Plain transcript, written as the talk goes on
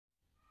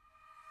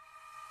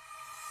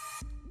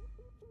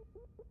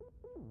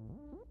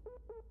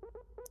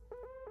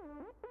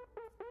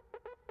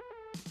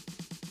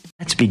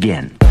Let's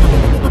begin.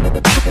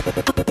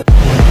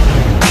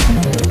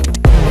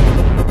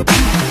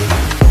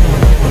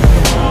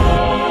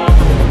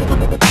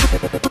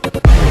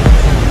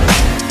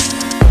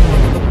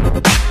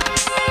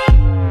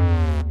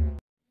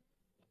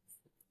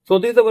 So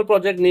this is our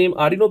project name,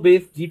 Arduino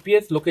based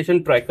GPS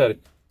location tracker.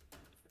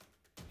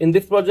 In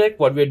this project,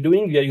 what we are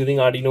doing, we are using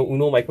Arduino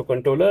Uno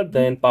microcontroller,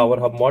 then power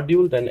hub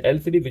module, then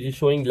LCD which is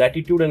showing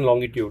latitude and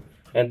longitude.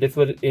 And this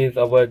is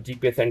our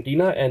GPS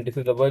antenna, and this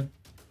is our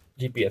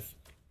GPS.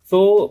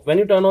 So when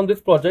you turn on this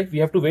project, we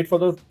have to wait for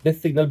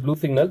this signal, blue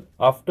signal.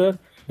 After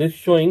this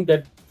showing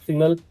that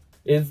signal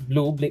is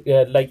blue,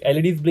 like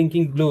LED is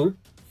blinking blue,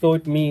 so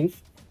it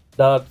means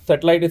the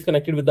satellite is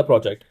connected with the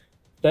project.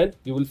 Then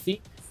you will see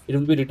it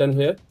will be written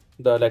here,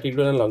 the latitude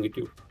and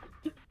longitude.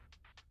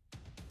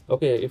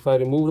 Okay, if I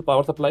remove the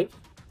power supply,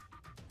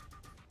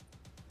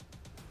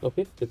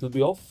 okay, this will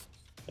be off,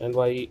 and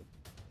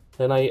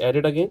then I add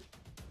it again,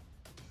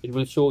 it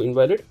will show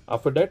invalid.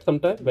 After that,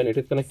 sometime when it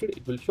is connected,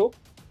 it will show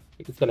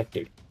it is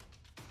connected.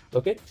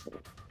 Okay,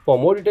 for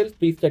more details,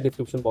 please check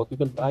description box. You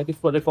can buy this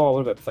project from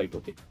our website.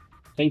 Okay,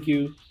 thank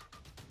you.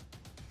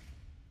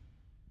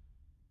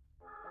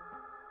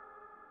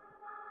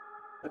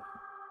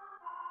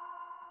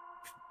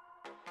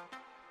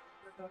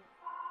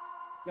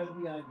 I'm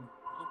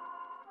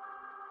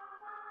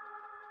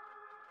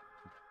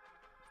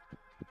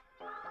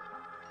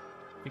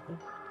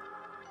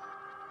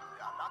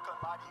not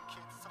gonna lie to you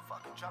kids, it's a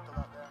fucking jungle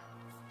out there.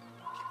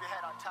 Keep your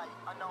head on tight,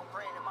 unknown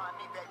brain and mind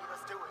me, baby,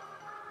 let's do it.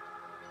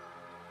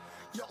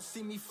 Y'all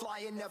see me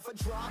flying, never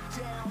drop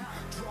down,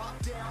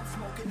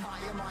 smoking high,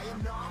 I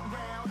am not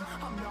round,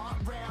 I'm not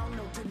round,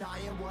 no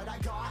denying what I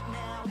got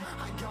now,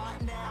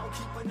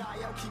 keep an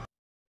eye out, keep.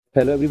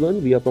 Hello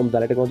everyone, we are from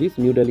Xilir Technologies,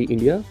 New Delhi,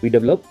 India. We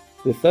develop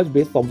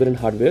research-based software and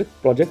hardware,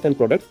 projects and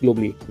products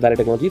globally. Xilir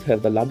Technologies has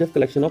the largest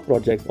collection of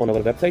projects. On our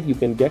website, you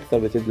can get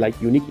services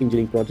like unique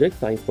engineering projects,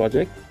 science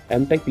projects,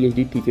 M.Tech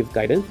Ph.D. thesis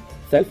guidance,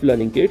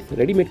 self-learning kits,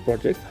 ready-made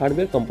projects,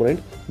 hardware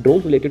components,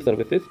 drone-related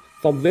services,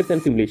 softwares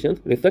and simulations,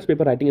 research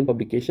paper writing and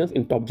publications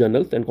in top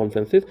journals and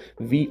conferences.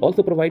 We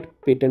also provide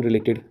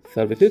patent-related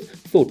services.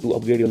 So to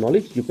upgrade your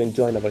knowledge, you can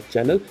join our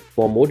channel.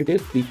 For more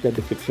details, please check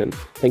description.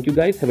 Thank you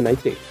guys. Have a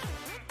nice day.